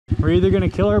We're either gonna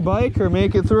kill our bike or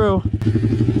make it through.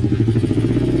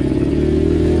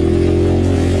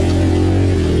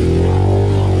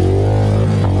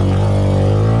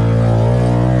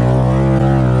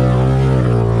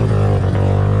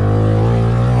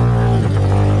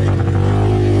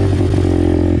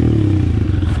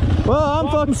 Well, I'm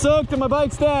fucking soaked and my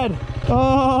bike's dead.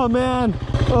 Oh man.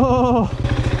 Oh.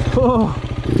 Oh.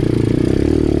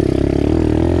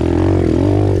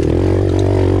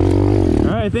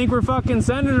 I think we're fucking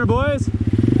sending her, boys.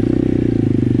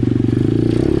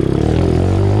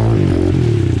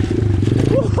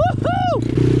 Woo-hoo-hoo!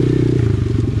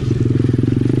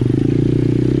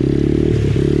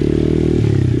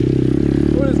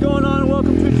 What is going on?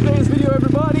 Welcome to today's video,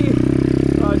 everybody.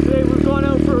 Today we're going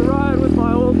out for a ride with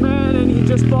my old man, and he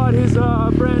just bought his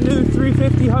brand new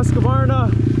 350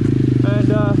 Husqvarna, and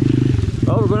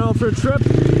well, we're going out for a trip.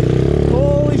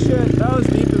 Holy shit, that was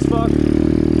deep as fuck.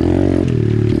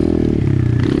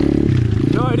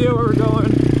 No idea where we're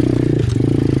going.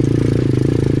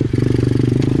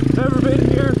 Never been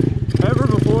here ever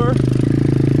before.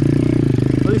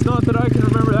 At least not that I can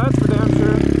remember, that's for damn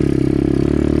sure.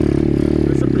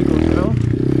 It's a pretty cool trail.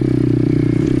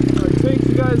 I'll take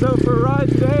you guys out for a ride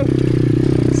today.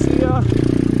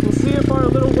 We'll see if our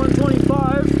little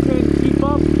 125 can keep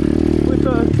up with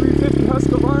the 350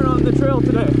 Husqvarna on the trail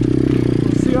today.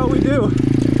 We'll see how we do.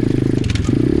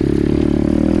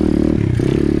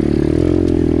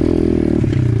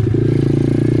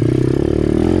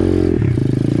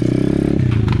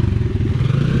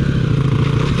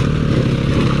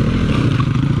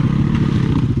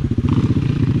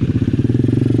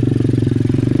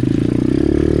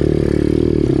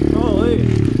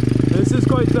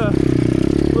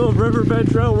 Riverbed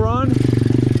trail we're on.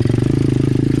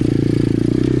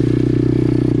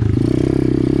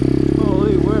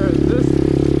 Holy, where is this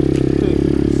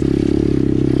taking us?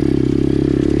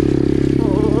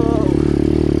 Oh.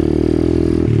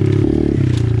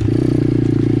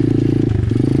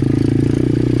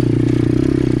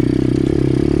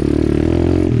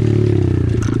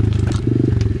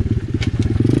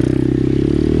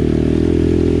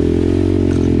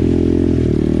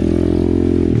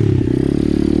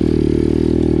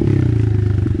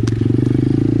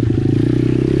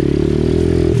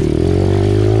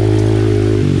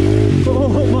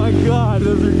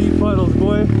 Those are deep puddles,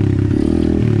 boy.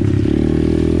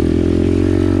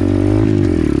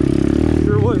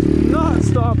 Sure was not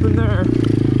stopping there.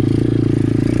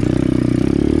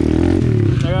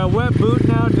 I got a wet boot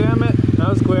now, damn it. That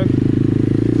was quick.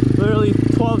 Literally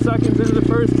 12 seconds into the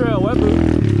first trail, wet boot.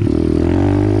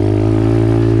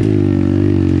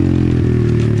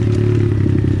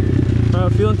 I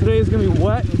have a feeling today is gonna be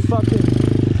wet and fucking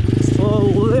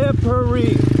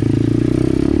slippery.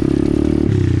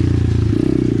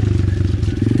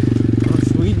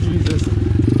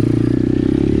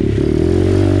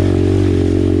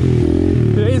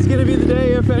 Today's gonna be the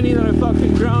day, if any, that I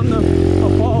fucking drown the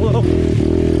Apollo.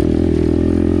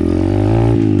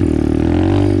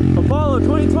 Apollo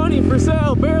 2020 for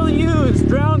sale, barely used,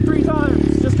 drowned 3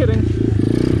 times. Just kidding.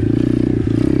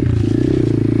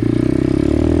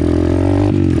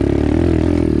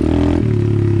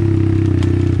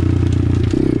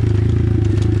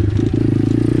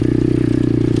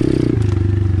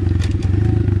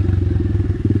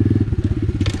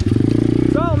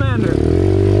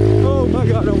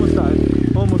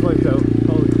 Almost wiped out.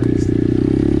 Holy Christ.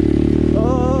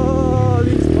 Oh,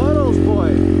 these puddles,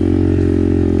 boy.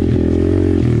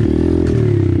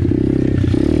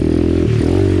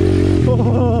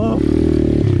 Oh.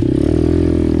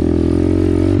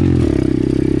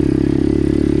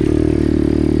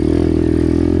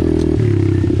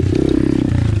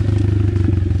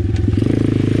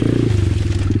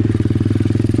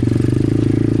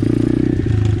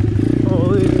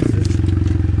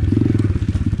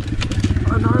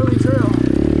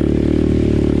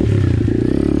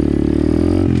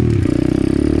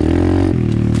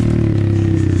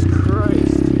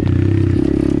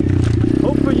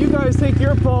 Take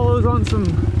your Apollos on some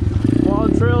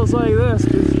wild trails like this,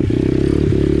 because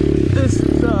this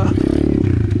is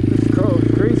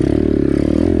crazy.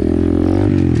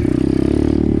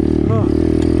 Oh,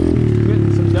 I'm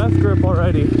getting some death grip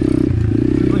already.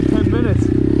 It's like 10 minutes.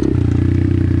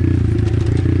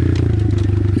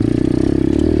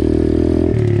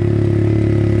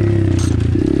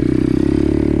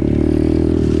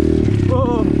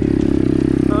 Oh,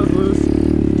 that was loose.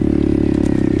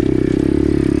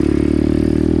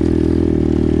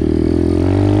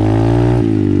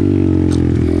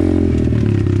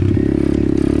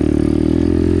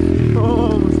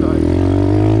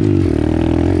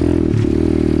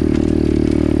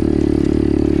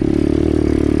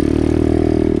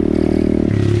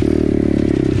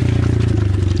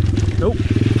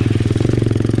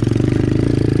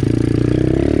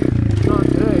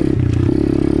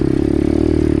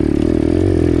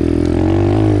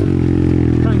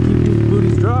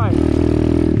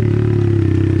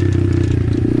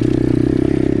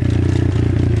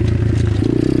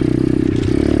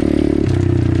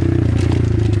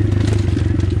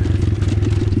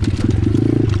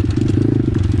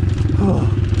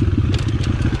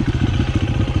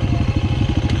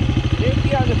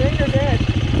 Safety on the thing or dead?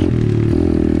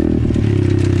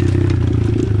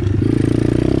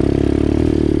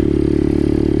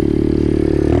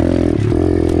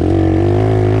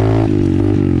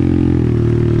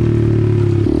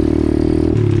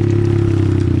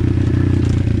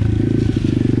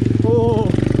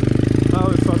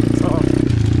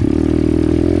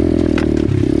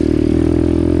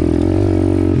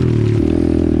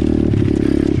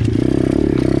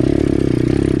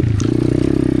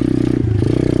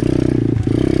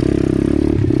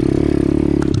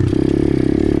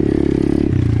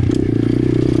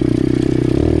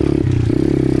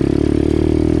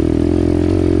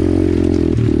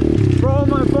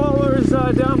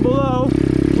 Down below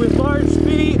with large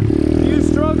feet, do you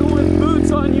struggle with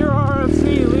boots on your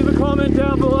RFC? Leave a comment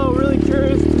down below. Really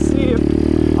curious to see if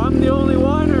I'm the only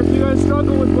one or if you guys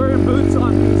struggle with wearing boots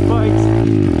on these bikes.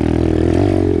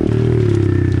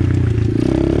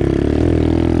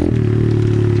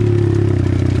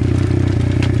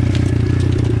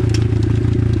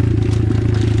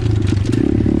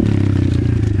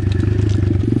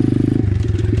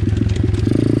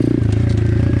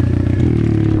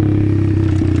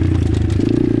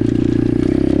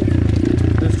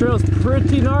 Trail's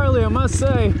pretty gnarly, I must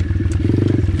say.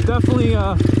 Definitely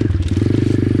as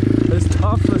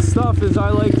tough as stuff as I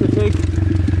like to take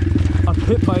a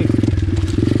pit bike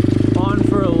on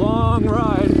for a long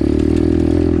ride.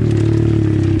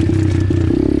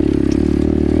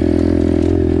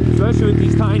 Especially with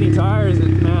these tiny tires,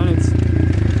 man,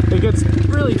 it gets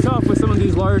really tough with some of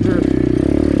these larger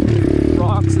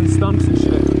rocks and stumps and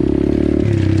shit.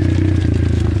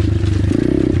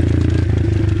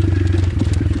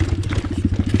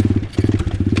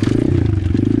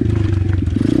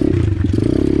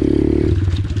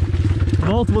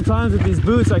 Multiple times with these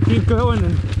boots, I keep going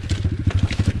and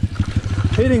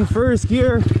hitting first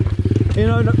gear, you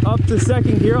know, up to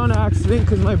second gear on accident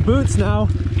because my boots now,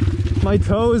 my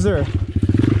toes are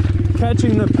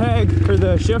catching the peg or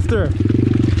the shifter.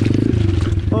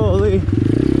 Holy.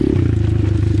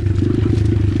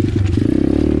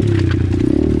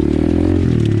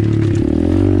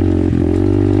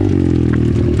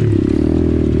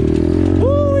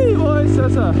 Woo-wee, boys,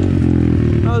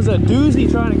 that was a doozy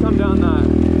trying to come down that.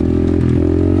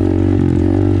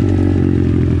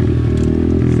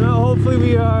 So now hopefully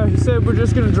we said we're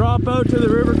just going to drop out to the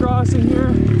river crossing here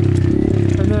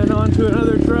and then onto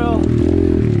another trail.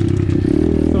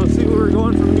 So we'll see where we're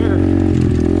going from here.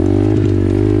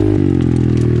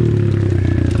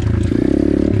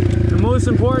 The most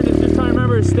important is just trying to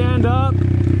remember to stand up,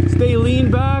 stay lean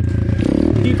back,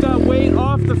 keep that weight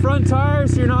off the front tire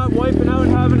so you're not wiping out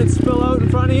and having it spill out in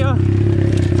front of you.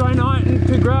 Try not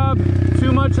to grab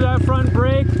too much of that front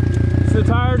brake so the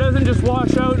tire doesn't just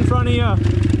wash out in front of you.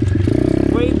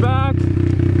 Weight back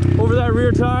over that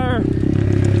rear tire.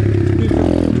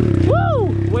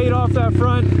 Woo! Weight off that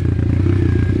front.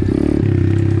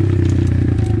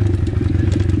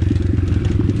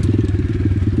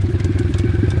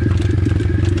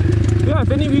 Yeah, if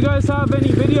any of you guys have any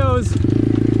videos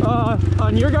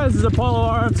on your guys'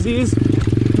 Apollo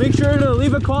RFCs, make sure to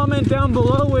leave a comment down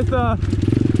below with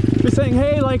just saying,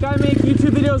 hey, like, I make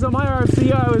YouTube videos on my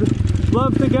RFC. I would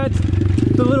love to get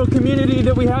the little community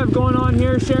that we have going on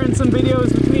here sharing some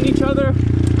videos between each other,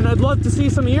 and I'd love to see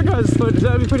some of your guys' footage.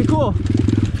 That'd be pretty cool.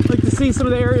 I'd like to see some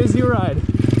of the areas you ride.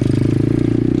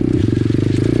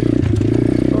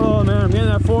 Oh man, I'm getting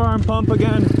that forearm pump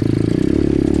again.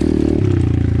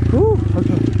 Whew,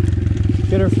 okay.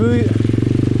 Get our feet,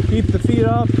 keep the feet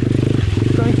up.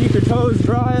 Try and keep your toes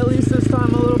dry at least this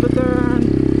time a little bit there,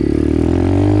 Aaron.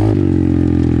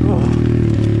 Oh,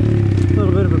 a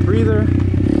little bit of a breather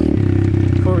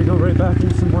before we go right back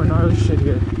into some more gnarly shit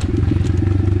here.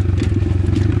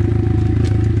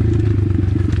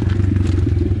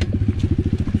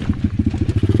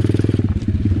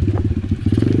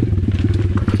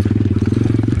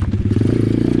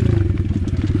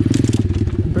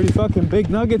 Pretty fucking big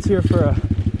nuggets here for a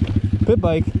pit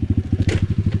bike.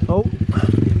 Oh.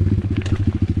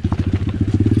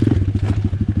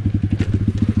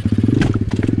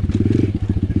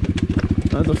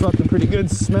 That's a fucking pretty good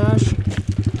smash.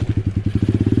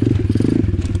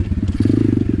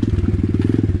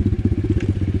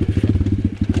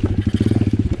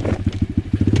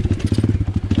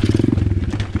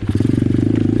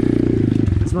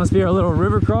 This must be our little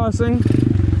river crossing.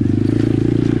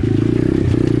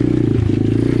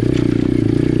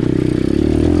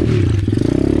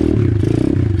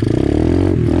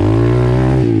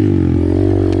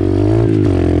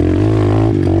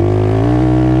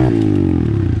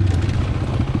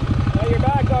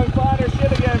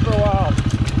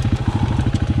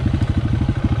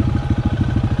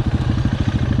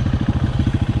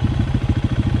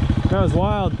 That was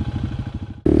wild.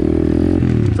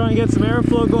 Trying to get some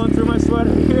airflow going through my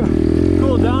sweater here.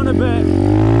 Cool down a bit.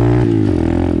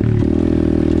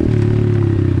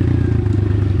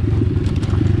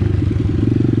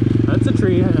 That's a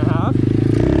tree and a half.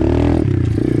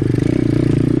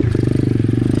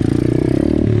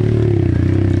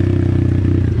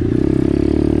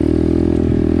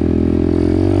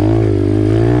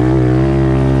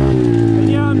 And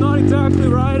yeah, I'm not exactly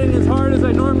riding as hard as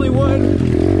I normally would.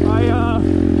 I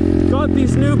got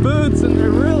these new boots and they're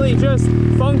really just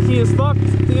funky as fuck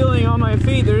feeling on my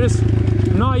feet. They're just,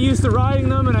 I'm not used to riding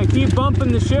them, and I keep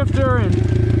bumping the shifter, and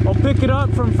I'll pick it up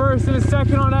from first into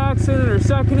second on accident or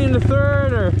second into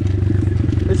third, or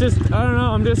it's just, I don't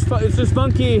know, it's just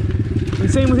funky.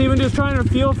 And same with even just trying to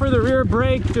feel for the rear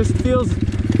brake, just feels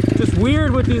just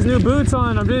weird with these new boots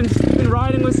on. I've been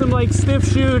riding with some like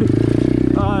stiff-shoed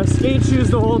skate shoes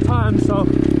the whole time, so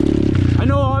I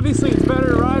know obviously it's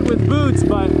better to ride with boots,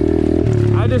 but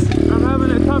I'm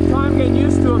having a tough time getting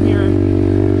used to them here.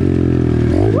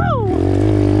 Woo!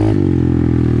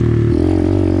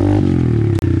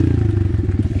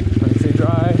 Nice and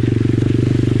dry.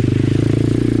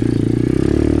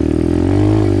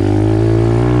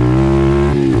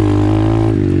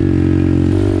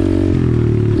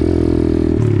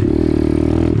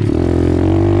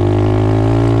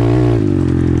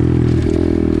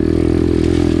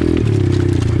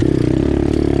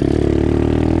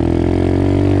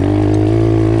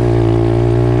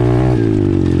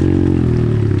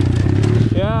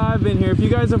 If you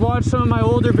guys have watched some of my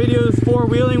older videos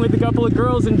four-wheeling with a couple of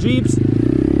girls in Jeeps,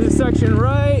 this section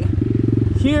right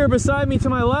here beside me to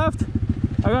my left,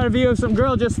 I got a video of some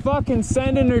girl just fucking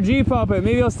sending her Jeep up it.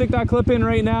 Maybe I'll stick that clip in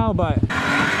right now, but...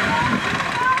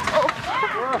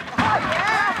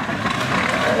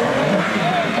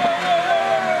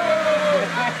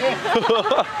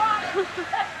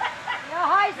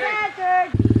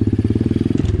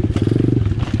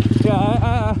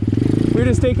 Yeah, we're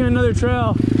just taking another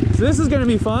trail. So this is gonna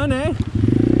be fun, eh?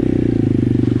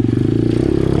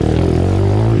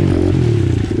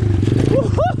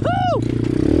 Woo-hoo-hoo!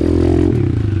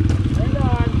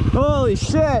 Holy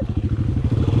shit!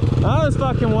 That was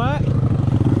fucking wet.